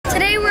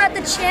Today we're at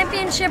the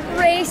championship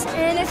race,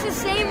 and it's the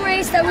same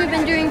race that we've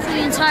been doing for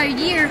the entire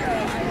year,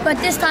 but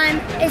this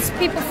time it's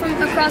people from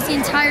across the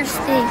entire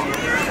state.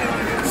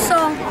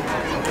 So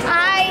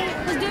I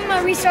was doing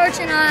my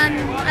research and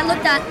I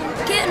looked at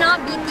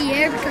cannot beat the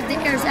air because the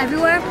air is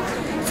everywhere.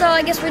 So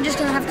I guess we're just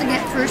gonna have to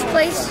get first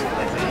place.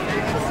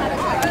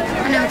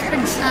 I know it's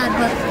pretty sad,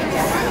 but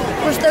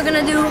we're still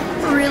gonna do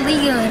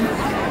really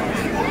good.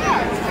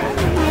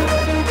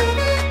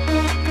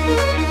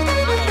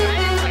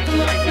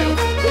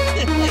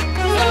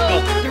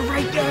 They're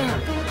right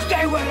there.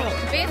 Stay with them.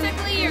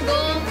 Basically, your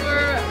goal for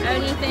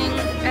anything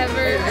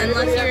ever,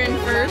 unless you're in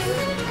first.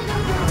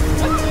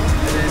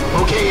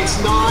 Okay, it's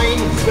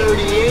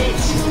 9:38.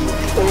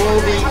 All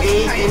the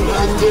 8 and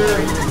under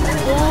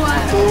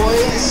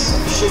boys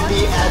should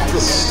be at the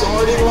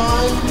starting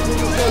line.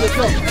 Let's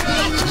go.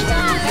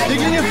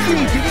 Dig in your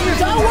feet.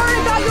 Don't worry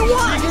about your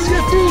watch. Dig in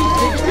your feet.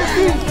 Dig in your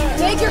feet.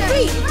 Take your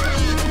feet.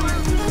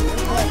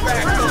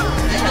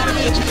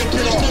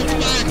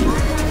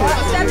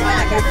 Step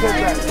back.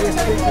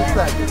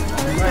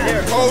 Right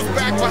here. Goes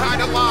back behind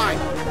the line.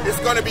 It's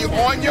going to be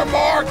on your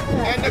mark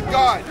and the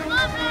gun.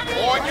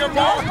 On your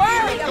mark. Don't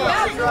worry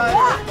about your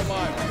watch.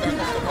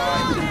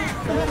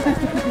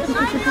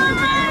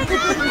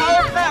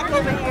 Hold back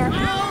over here.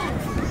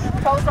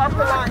 Toes off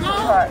the line,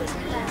 sweetheart.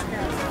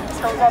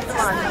 Toes off the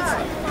line.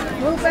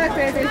 Move back,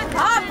 baby.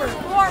 Hopper,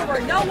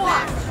 forward, no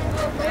watch.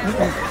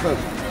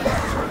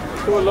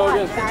 Come on,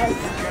 Logan.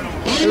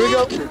 Here we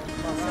go.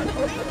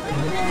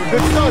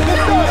 Good start, good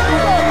start.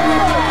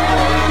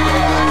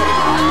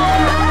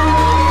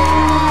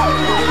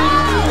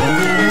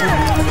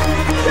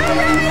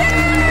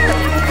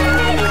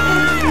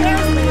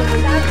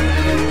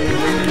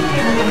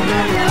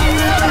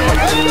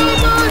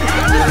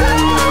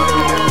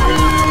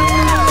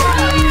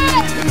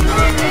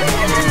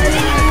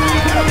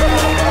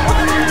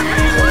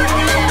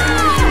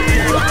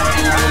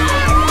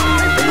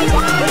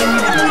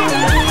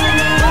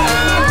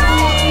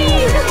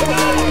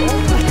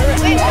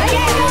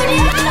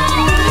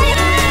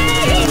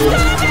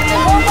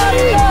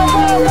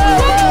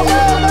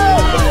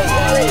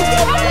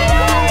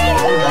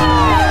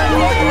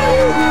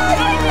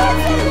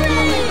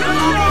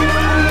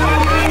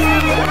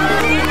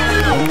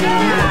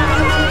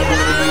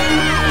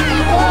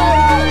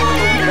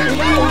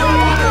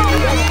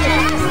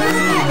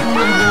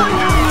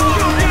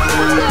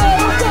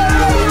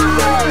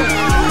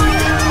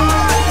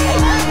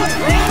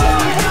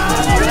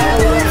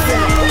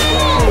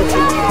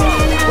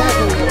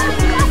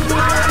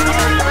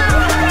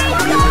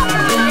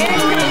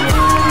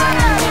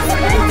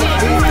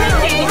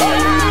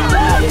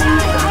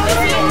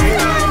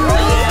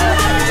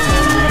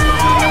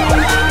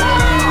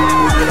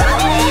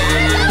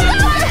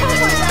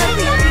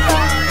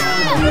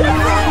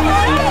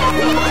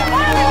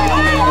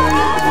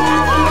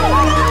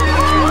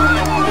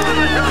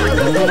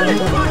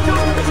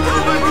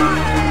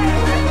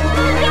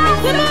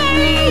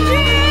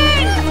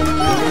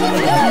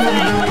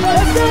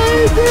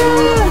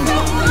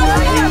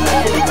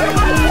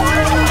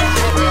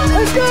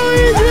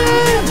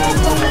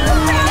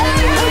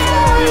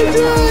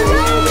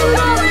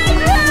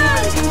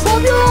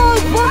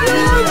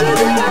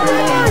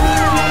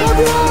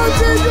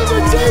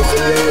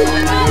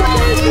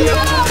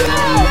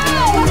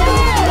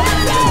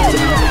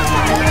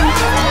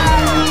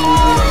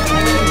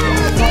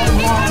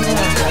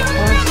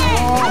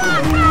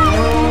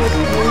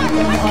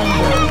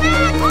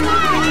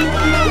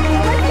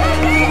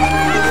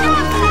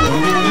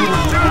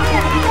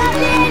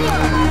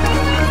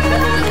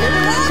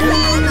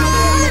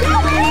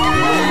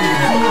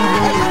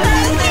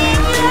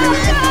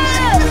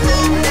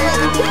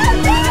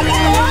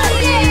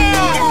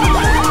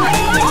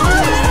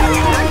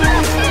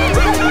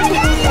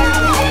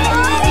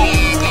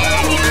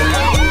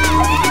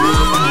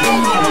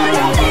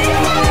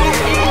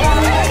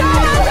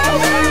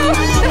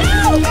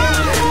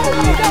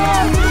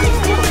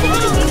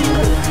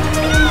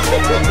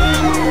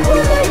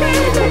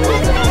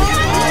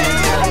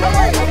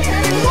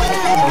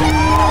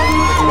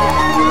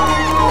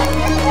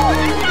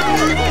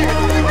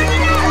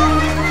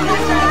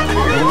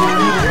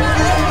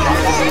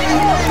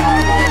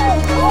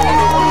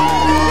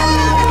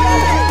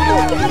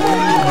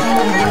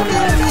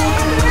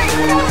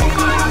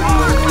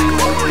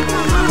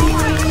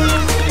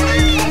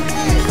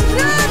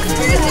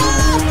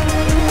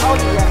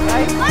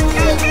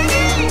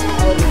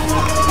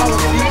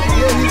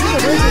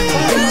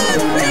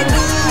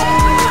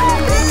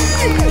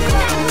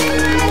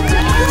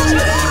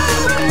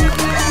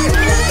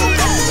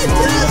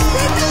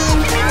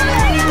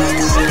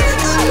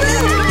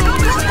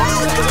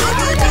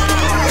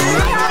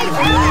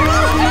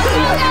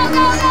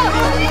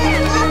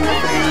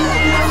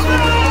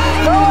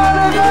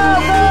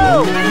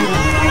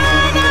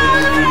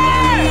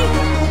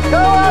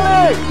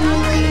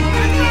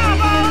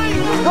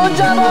 Good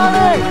job,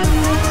 Ollie!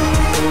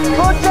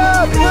 Good job,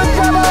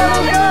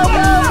 Ollie! Go, go,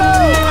 go!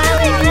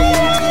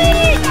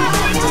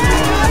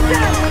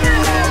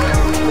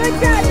 Good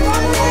job, you're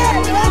on the way,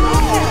 you're on the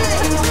way.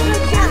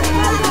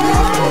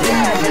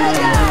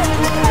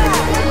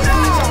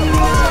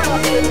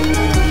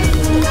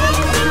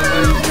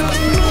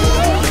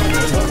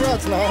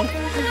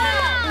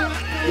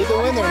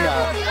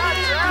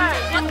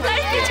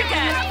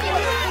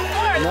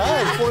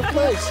 Fourth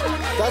place.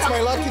 That's my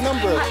lucky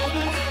number.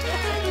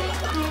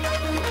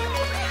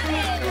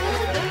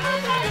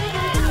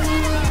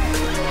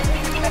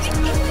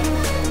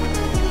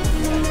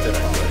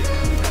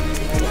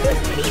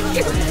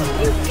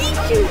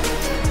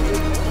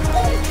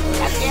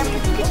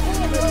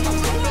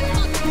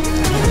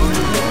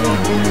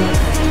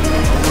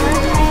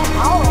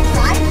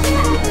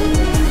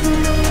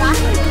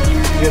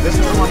 Yeah, this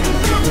is the one.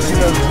 You see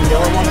the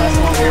yellow one? That's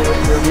the one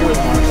where we were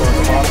on. So on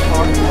the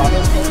bottom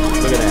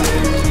part, look at that.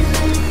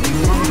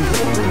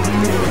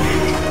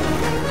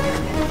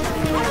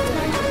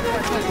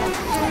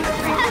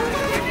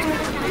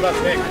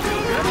 Look, Nick.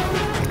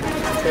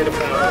 Stay the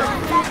front.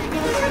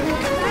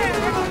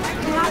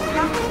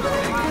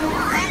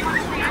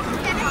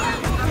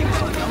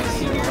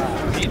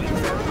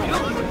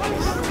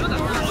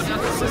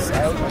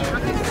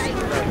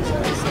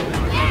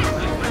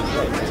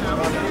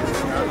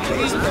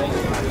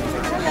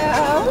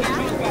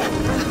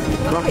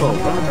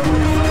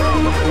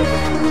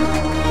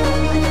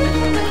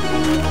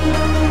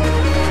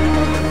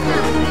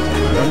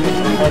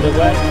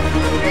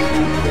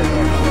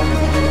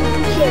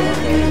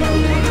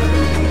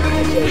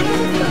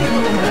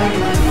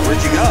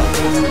 Where'd you go?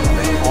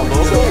 On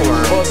local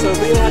or? Well, so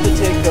we had to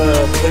take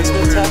the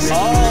placement test.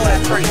 Oh,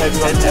 that's right.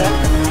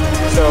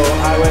 So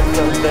I went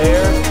from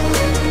there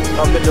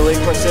up into Lake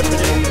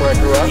Parsippany, where I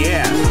grew up.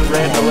 Yeah.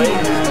 Ran the lake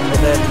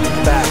and then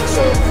back.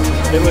 So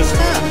it was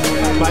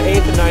my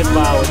 8th and 9th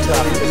mile was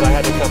tough because I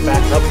had to come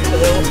back up the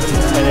hill,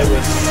 and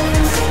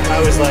I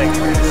was like,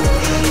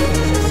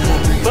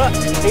 but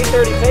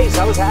 8:30 pace,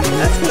 I was happy.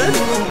 That's good.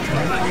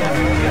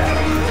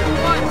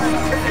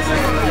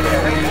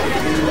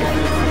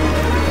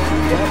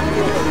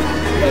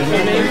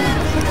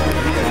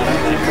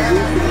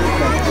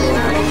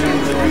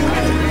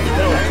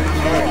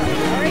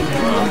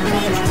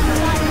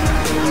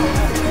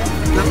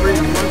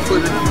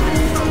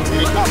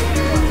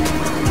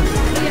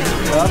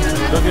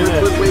 Look at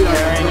this.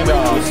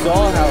 You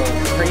saw how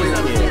crazy it is.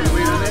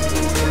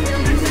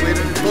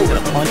 He's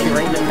gonna punch you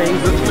right in the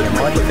face.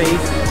 Muddy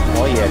face.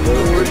 Oh yeah, go.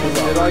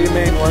 Did all your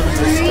main ones.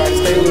 Just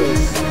stay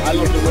loose. I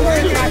love the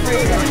way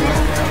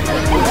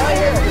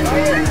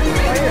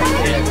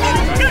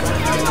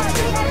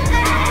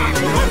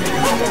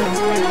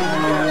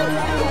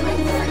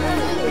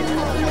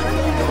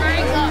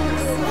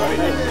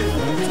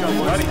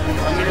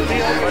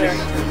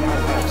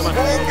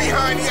Hold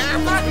behind the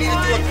apple. You need to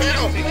do a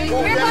penalty.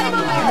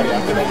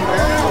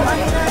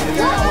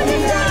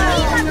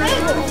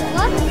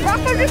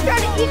 Rocco's just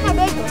trying to eat my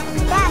bagel.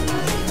 Back.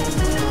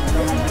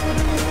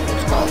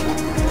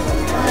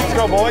 Let's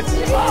go, boys.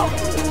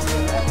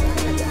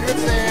 Good,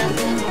 Sam.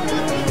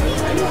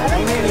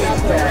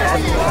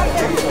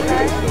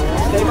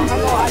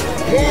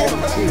 Good,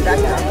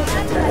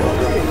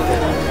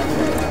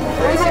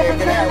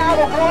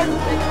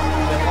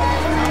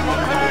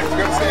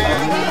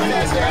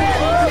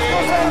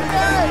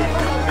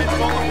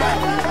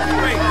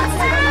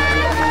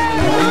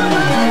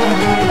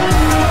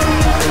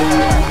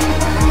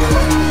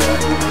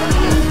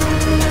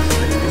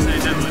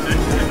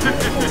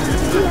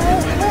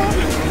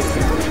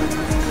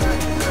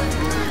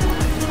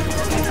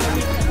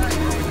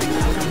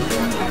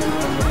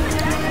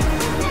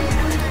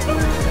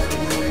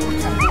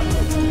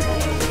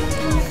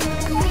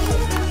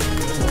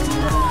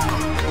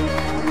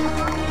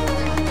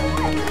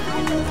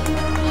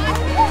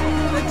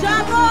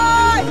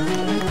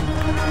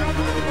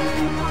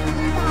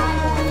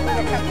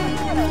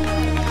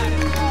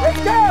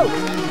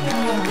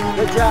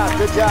 Good job,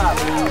 good job.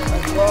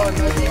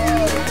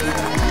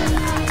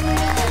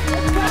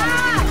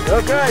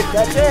 Okay,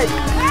 that's it.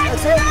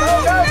 That's it.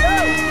 Go, go, go.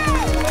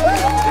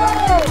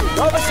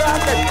 Go,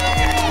 Vasaka.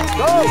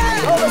 Go,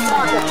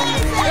 Vasaka.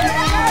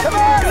 Come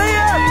on,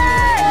 Liam.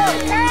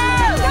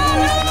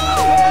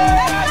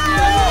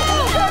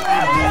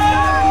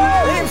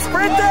 Liam,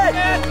 sprint it.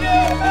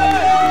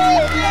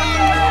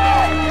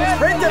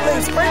 Sprint it,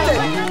 Liam, sprint it.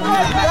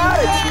 You got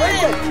it,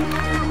 sprint it.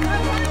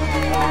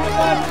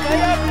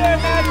 Stay up there,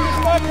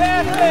 Matthew. Start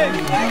passing.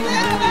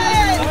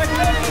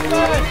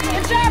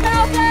 Good job,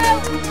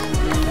 Aldo.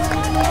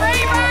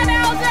 Great run,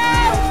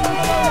 Aldo.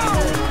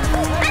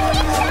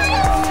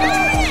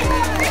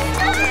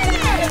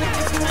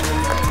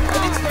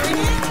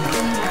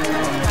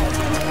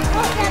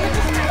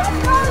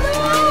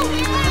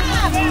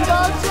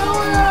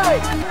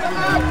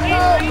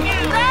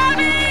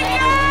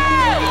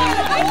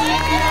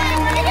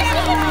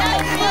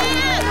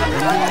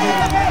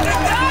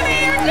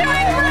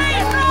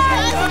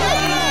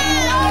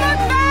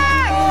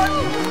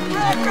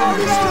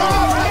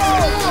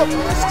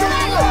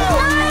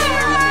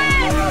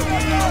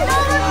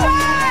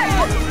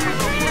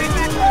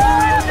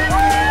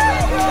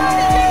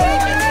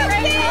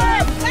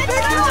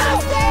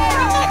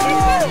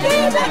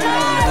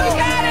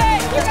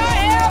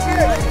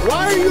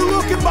 Why are you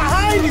looking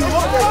behind you? Look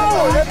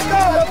forward. Let's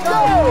go. Let's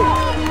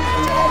go.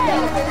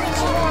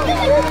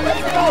 Let's go.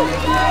 Let's go.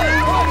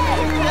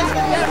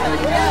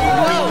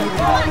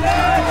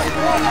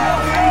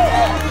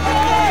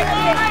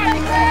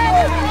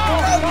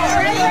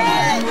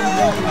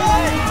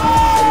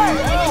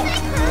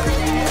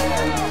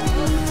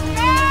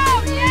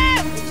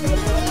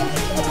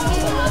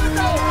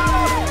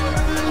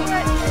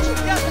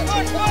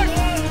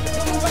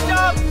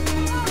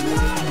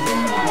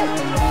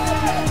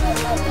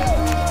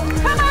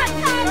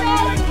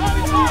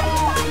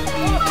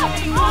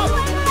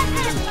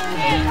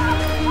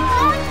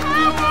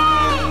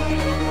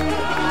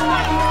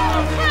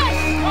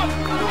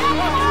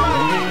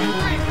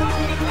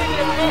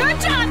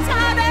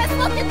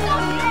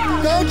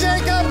 Go,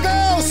 Jacob,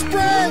 go!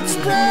 Sprint,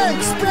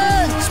 sprint,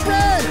 sprint,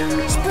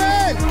 sprint,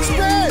 sprint,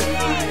 sprint!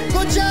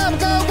 Good job,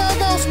 go, go,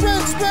 go,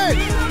 sprint, sprint!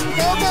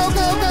 Go, go,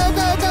 go, go,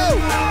 go, go!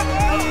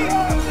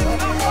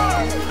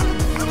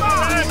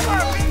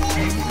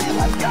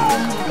 Let's go!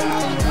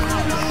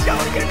 Go,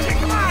 get you,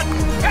 come on!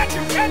 Catch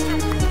him, catch him!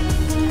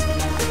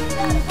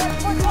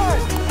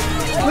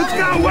 Let's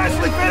go,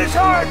 Wesley, finish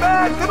hard,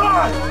 man, come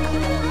on!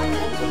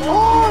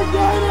 Hard,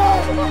 Dana!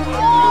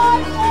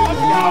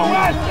 Let's go,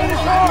 Wes,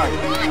 finish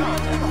hard!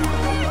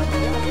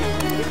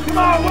 Come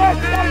on, Wes,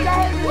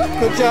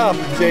 Good job,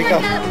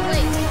 Jacob.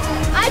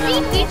 I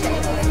beat DJ.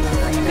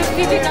 Because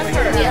DJ got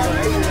hurt. Yeah.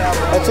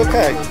 That's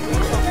okay.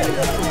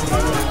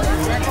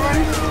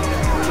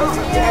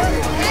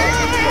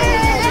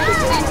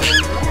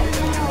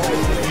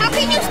 How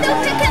can you still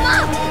pick him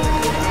up?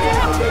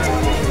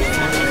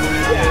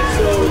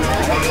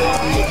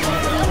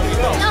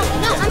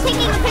 No, I'm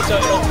taking a picture.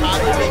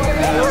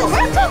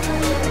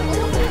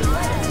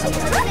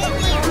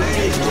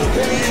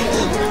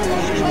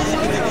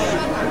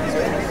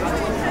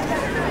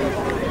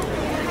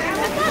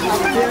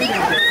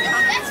 So